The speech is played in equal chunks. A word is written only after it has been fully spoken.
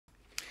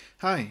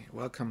Hi,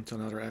 welcome to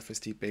another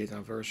FSD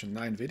Beta version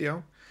 9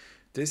 video.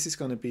 This is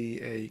going to be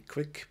a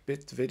quick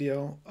bit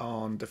video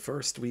on the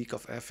first week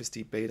of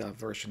FSD Beta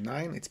version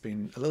 9. It's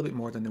been a little bit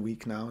more than a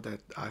week now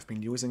that I've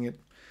been using it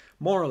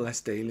more or less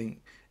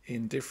daily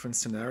in different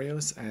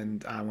scenarios,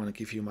 and I want to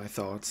give you my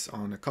thoughts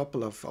on a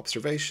couple of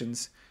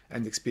observations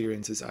and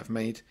experiences I've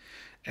made,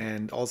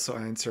 and also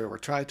answer or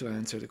try to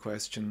answer the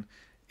question,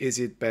 is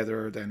it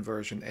better than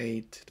version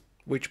 8?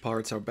 Which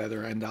parts are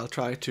better, and I'll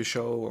try to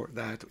show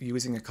that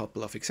using a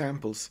couple of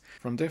examples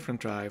from different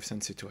drives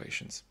and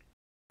situations.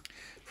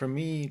 For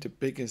me, the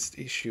biggest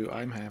issue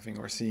I'm having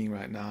or seeing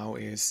right now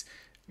is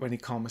when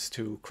it comes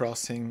to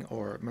crossing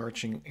or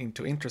merging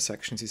into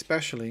intersections,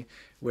 especially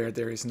where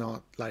there is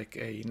not like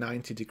a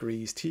 90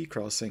 degrees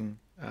T-crossing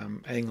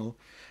angle,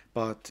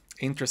 but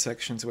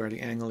intersections where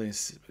the angle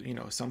is,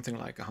 something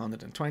like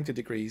 120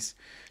 degrees,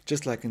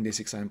 just like in this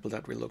example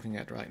that we're looking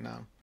at right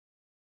now.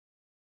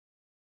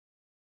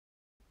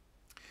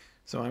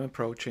 So I'm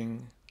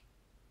approaching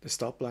the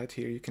stoplight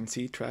here. You can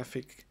see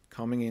traffic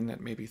coming in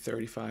at maybe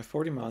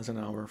 35-40 miles an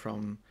hour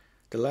from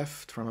the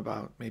left, from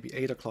about maybe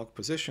 8 o'clock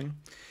position.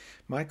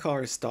 My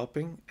car is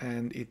stopping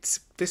and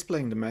it's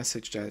displaying the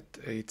message that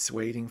it's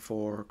waiting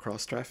for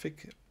cross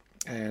traffic,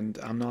 and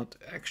I'm not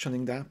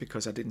actioning that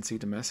because I didn't see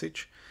the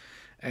message.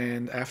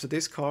 And after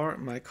this car,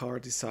 my car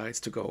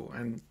decides to go,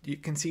 and you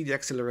can see the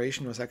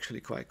acceleration was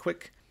actually quite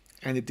quick.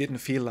 And it didn't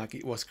feel like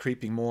it was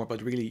creeping more,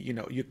 but really,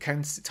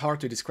 it's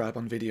hard to describe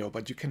on video,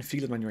 but you can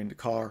feel it when you're in the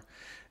car,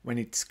 when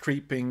it's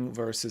creeping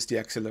versus the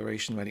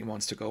acceleration when it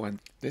wants to go. And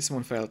this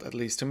one felt, at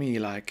least to me,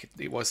 like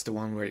it was the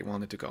one where it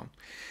wanted to go.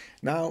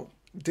 Now,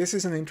 this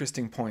is an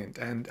interesting point,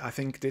 and I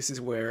think this is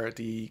where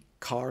the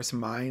car's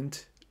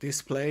mind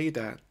display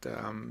that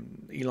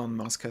Elon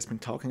Musk has been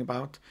talking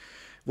about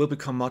will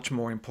become much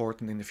more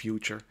important in the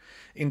future,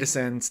 in the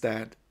sense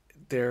that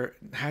there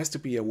has to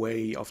be a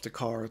way of the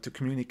car to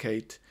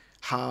communicate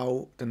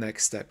how the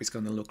next step is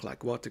going to look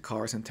like, what the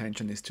car's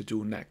intention is to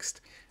do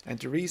next. And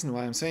the reason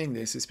why I'm saying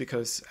this is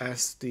because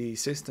as the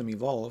system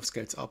evolves,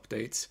 gets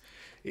updates,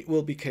 it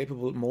will be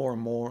capable more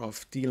and more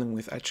of dealing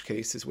with edge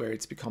cases where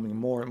it's becoming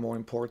more and more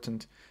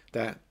important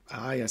that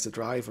I, as a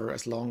driver,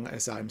 as long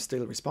as I'm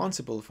still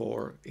responsible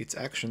for its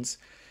actions,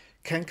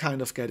 can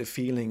kind of get a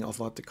feeling of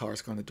what the car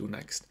is going to do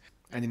next.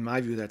 And in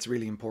my view, that's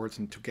really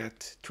important to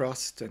get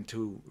trust and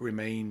to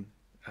remain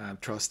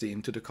trusty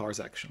into the car's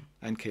action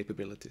and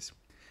capabilities.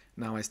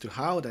 Now, as to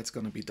how that's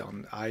going to be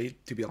done,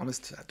 to be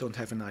honest, I don't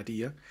have an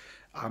idea.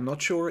 I'm not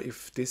sure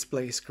if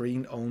display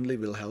screen only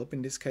will help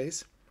in this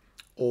case,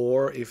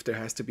 or if there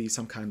has to be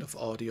some kind of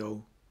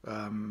audio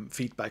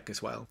feedback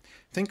as well.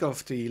 Think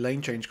of the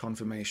lane change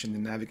confirmation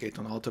in Navigate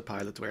on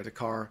Autopilot, where the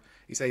car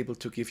is able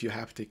to give you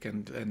haptic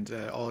and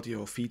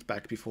audio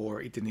feedback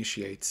before it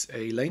initiates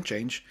a lane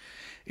change.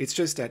 It's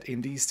just that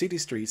in these city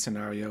street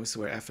scenarios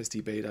where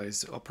FSD Beta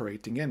is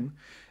operating in,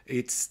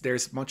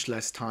 there's much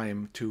less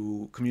time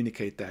to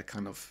communicate that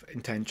kind of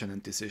intention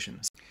and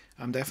decisions.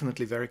 I'm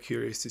definitely very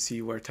curious to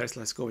see where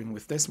Tesla is going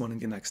with this one in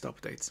the next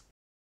updates.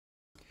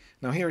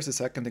 Now here's a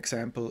second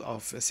example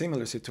of a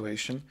similar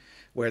situation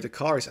where the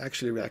car is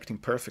actually reacting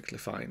perfectly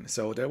fine.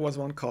 So there was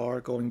one car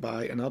going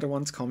by, another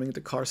one's coming,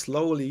 the car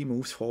slowly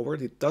moves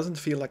forward. It doesn't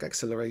feel like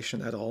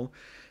acceleration at all,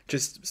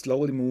 just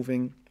slowly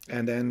moving,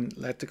 and then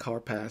let the car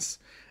pass,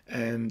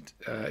 and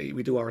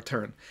we do our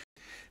turn.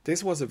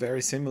 This was a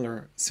very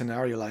similar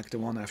scenario like the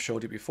one I've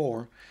showed you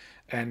before,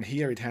 and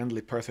here it handled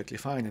it perfectly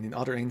fine, and in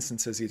other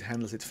instances it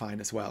handles it fine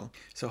as well.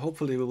 So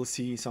hopefully we will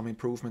see some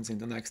improvements in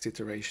the next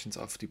iterations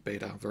of the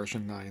beta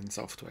version 9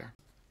 software.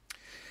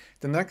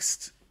 The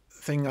next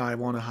thing I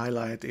want to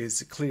highlight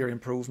is a clear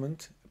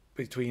improvement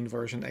between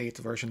version 8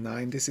 and version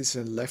 9. This is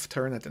a left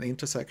turn at an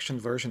intersection.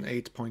 Version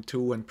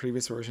 8.2 and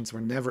previous versions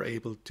were never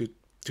able to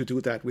do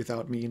that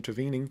without me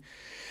intervening.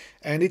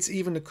 And it's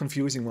even a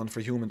confusing one for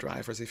human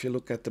drivers. If you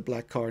look at the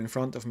black car in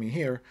front of me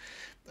here,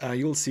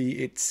 you'll see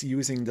it's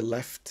using the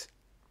left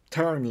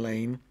turn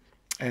lane,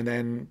 and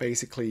then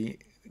basically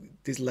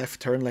this left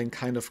turn lane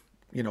kind of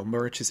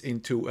merges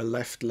into a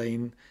left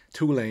lane,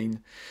 2-lane,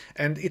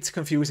 and it's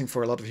confusing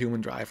for a lot of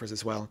human drivers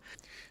as well.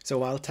 So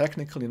while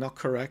technically not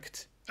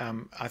correct,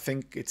 I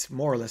think it's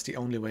more or less the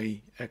only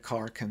way a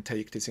car can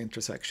take this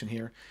intersection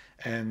here,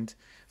 and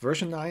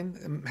version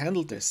 9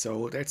 handled this,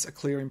 so that's a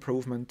clear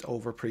improvement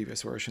over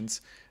previous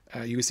versions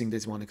using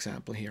this one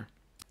example here.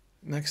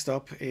 Next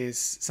up is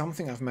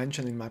something I've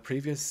mentioned in my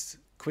previous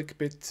Quick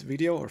Bit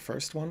video, or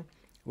first one,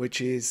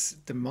 which is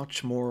the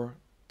much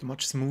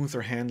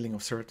smoother handling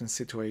of certain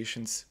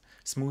situations,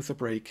 smoother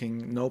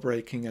braking, no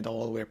braking at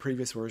all, where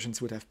previous versions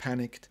would have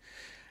panicked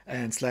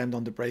and slammed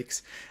on the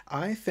brakes.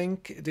 I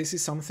think this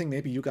is something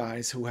maybe you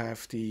guys who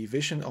have the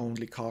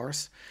vision-only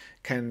cars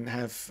can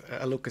have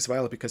a look as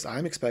well, because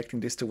I'm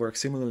expecting this to work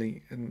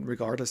similarly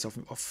regardless of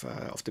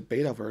the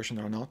beta version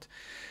or not.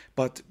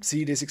 But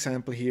see this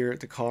example here,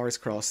 the car is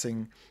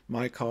crossing,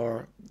 my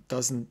car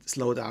doesn't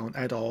slow down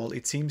at all.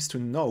 It seems to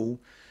know,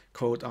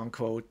 quote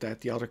unquote,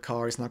 that the other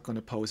car is not going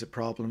to pose a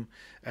problem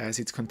as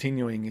it's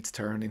continuing its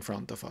turn in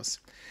front of us.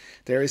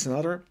 There is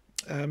another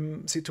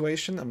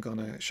situation. I'm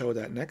gonna show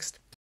that next.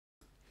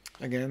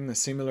 Again, a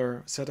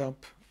similar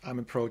setup. I'm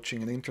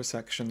approaching an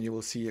intersection. You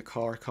will see a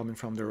car coming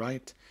from the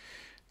right.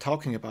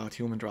 Talking about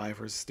human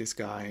drivers, this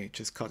guy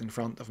just cut in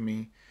front of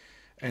me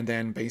and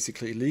then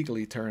basically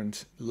illegally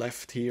turned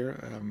left here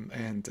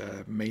and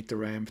made the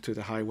ramp to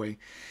the highway.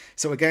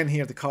 So again,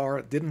 here the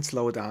car didn't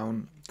slow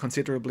down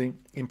considerably.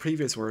 In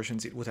previous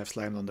versions, it would have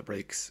slammed on the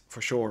brakes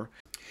for sure.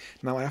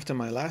 Now, after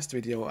my last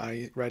video,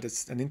 I read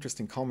an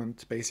interesting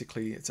comment.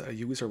 Basically, a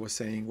user was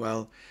saying,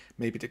 well,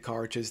 maybe the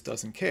car just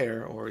doesn't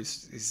care or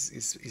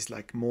is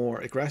like more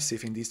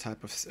aggressive in these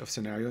type of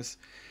scenarios.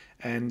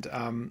 And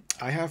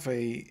I have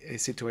a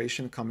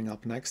situation coming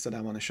up next that I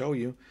want to show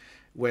you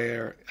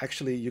where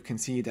actually you can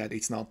see that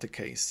it's not the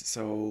case.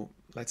 So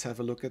let's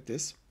have a look at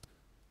this.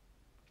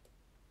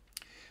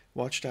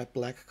 Watch that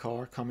black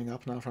car coming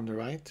up now from the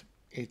right.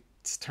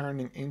 It's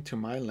turning into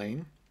my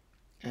lane.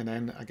 And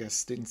then I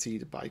guess didn't see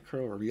the biker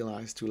or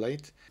realized too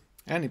late.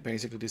 And it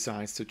basically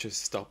decides to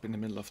just stop in the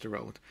middle of the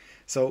road.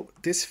 So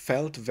this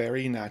felt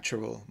very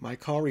natural. My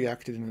car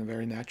reacted in a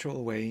very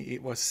natural way.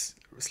 It was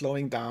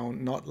slowing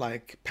down, not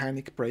like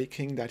panic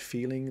braking, that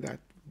feeling that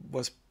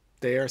was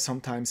there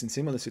sometimes in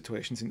similar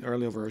situations in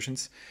earlier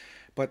versions.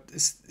 But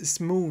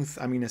smooth,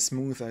 I mean as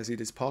smooth as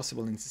it is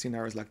possible in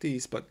scenarios like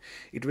these, but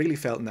it really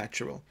felt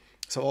natural.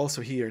 So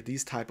also here,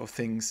 these type of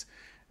things,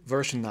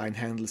 version 9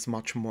 handles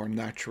much more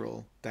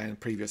natural than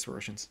previous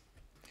versions.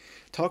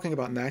 Talking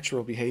about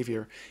natural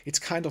behavior, it's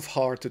kind of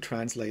hard to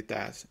translate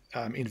that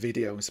in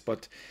videos,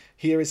 but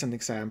here is an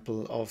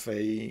example of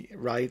a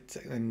right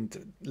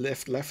and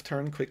left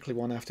turn quickly,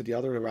 one after the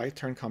other, a right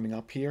turn coming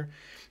up here.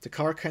 The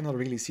car cannot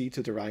really see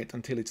to the right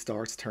until it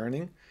starts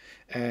turning,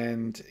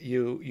 and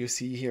you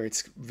see here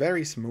it's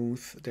very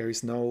smooth. There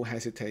is no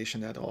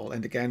hesitation at all,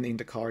 and again in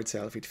the car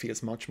itself it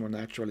feels much more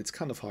natural. It's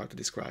kind of hard to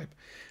describe.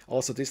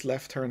 Also this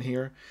left turn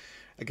here,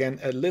 again,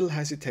 a little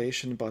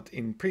hesitation, but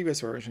in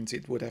previous versions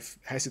it would have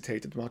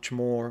hesitated much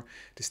more.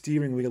 The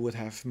steering wheel would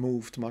have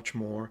moved much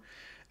more.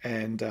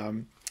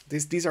 And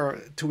these are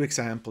two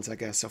examples, I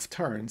guess, of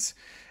turns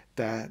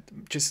that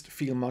just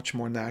feel much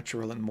more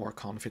natural and more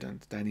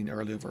confident than in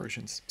earlier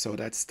versions. So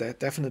that's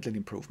definitely an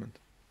improvement.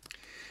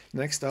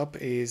 Next up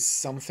is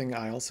something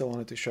I also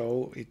wanted to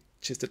show. It's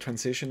just a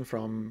transition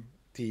from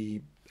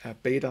the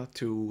beta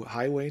to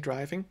highway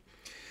driving.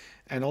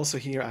 And also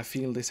here, I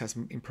feel this has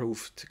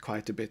improved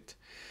quite a bit.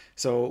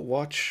 So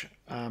watch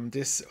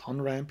this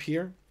on-ramp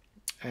here,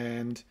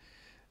 and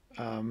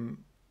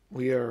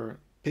we are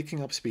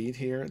picking up speed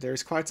here.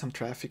 There's quite some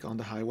traffic on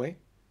the highway.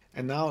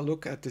 And now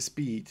look at the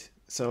speed.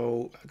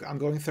 So I'm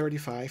going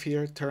 35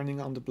 here, turning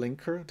on the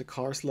blinker. The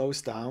car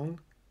slows down,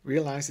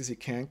 realizes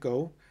it can't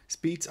go,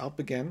 speeds up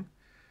again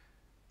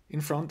in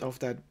front of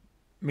that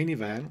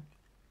minivan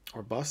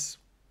or bus,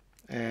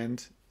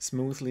 and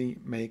smoothly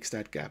makes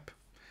that gap.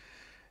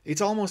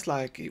 It's almost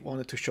like it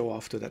wanted to show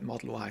off to that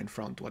Model Y in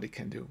front what it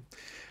can do.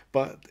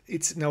 But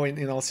it's no,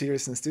 in all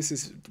seriousness, this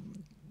is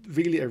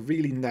really a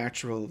really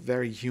natural,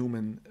 very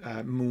human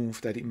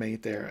move that it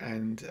made there.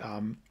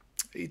 And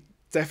it's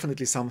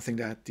definitely something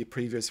that the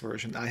previous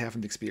version I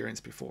haven't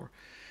experienced before.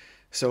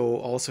 So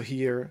also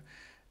here,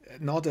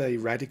 not a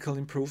radical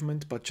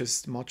improvement, but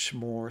just much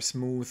more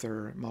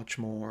smoother, much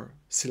more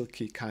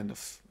silky kind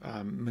of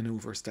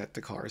maneuvers that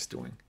the car is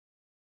doing.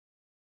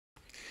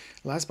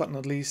 Last but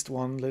not least,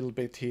 one little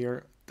bit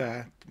here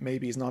that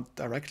maybe is not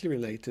directly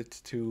related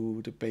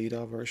to the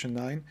beta version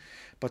 9,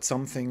 but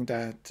something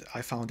that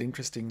I found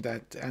interesting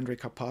that Andrej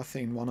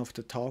Karpathy in one of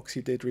the talks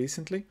he did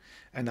recently,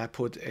 and I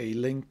put a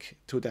link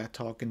to that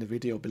talk in the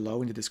video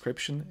below in the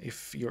description.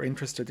 If you're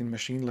interested in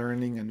machine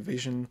learning and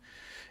vision,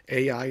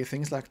 AI,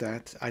 things like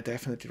that, I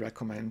definitely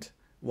recommend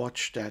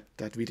watch that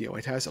video.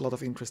 It has a lot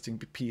of interesting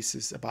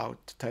pieces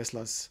about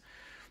Tesla's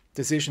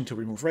decision to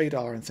remove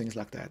radar and things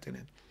like that in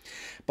it.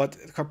 But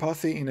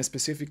Karpathy, in a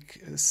specific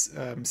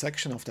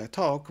section of that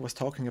talk, was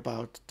talking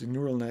about the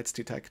neural nets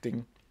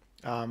detecting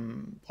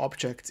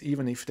objects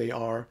even if they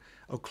are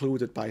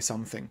occluded by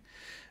something.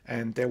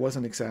 And there was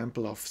an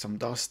example of some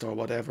dust or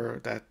whatever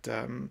that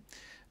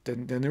the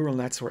neural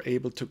nets were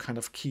able to kind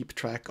of keep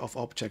track of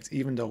objects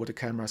even though the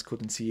cameras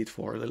couldn't see it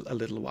for a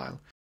little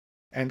while.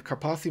 And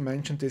Karpathy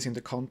mentioned this in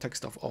the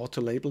context of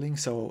auto-labeling,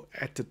 so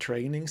at the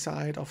training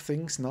side of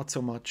things, not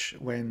so much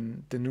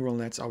when the neural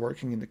nets are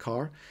working in the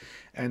car.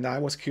 And I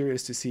was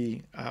curious to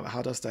see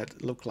how does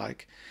that look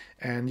like.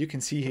 And you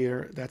can see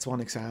here, that's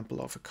one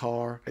example of a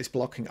car is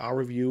blocking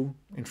our view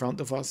in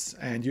front of us,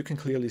 and you can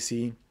clearly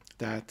see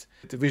that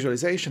the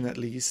visualization at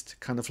least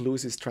kind of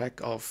loses track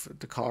of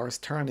the cars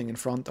turning in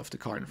front of the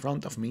car in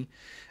front of me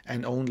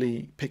and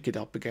only pick it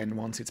up again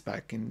once it's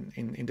back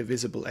in the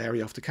visible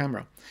area of the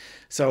camera.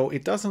 So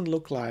it doesn't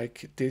look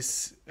like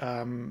this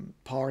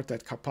part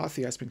that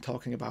Karpathy has been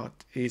talking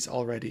about is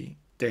already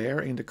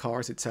there in the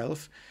cars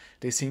itself.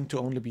 They seem to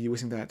only be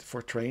using that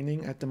for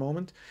training at the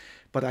moment,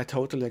 but I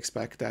totally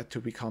expect that to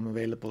become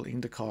available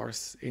in the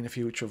cars in a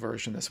future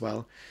version as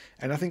well.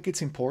 And I think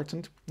it's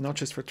important, not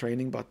just for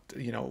training, but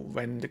you know,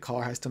 when the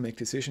car has to make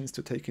decisions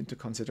to take into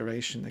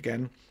consideration,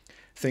 again,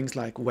 things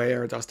like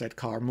where does that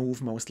car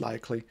move most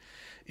likely,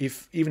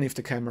 even if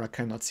the camera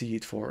cannot see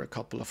it for a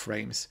couple of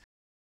frames.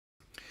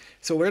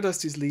 So where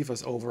does this leave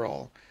us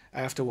overall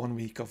after 1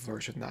 week of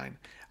version 9?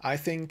 I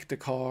think the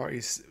car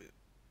is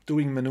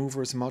doing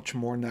maneuvers much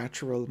more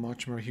natural,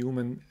 much more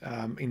human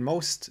in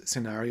most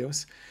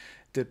scenarios.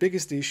 The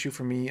biggest issue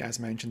for me, as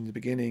mentioned in the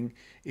beginning,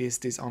 is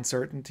this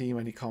uncertainty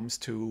when it comes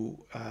to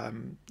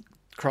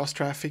cross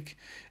traffic,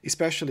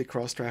 especially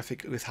cross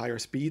traffic with higher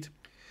speed.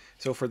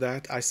 So for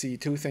that, I see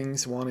two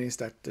things. One is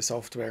that the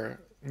software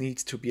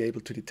needs to be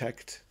able to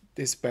detect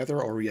this better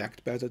or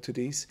react better to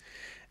these.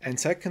 And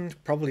second,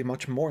 probably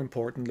much more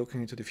important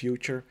looking into the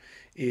future,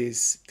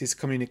 is this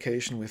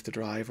communication with the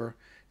driver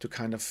to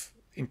kind of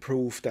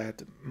improve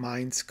that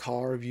mind's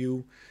car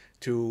view,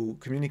 to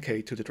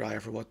communicate to the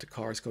driver what the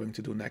car is going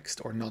to do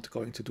next or not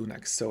going to do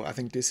next. So I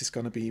think this is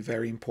going to be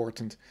very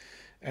important,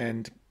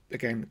 and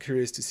again,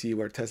 curious to see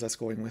where Tesla's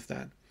going with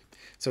that.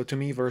 So to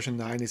me, version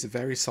 9 is a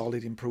very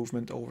solid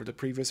improvement over the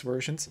previous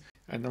versions,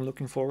 and I'm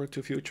looking forward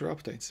to future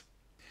updates.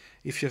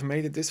 If you've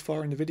made it this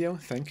far in the video,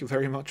 thank you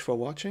very much for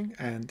watching,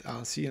 and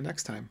I'll see you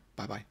next time.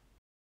 Bye bye.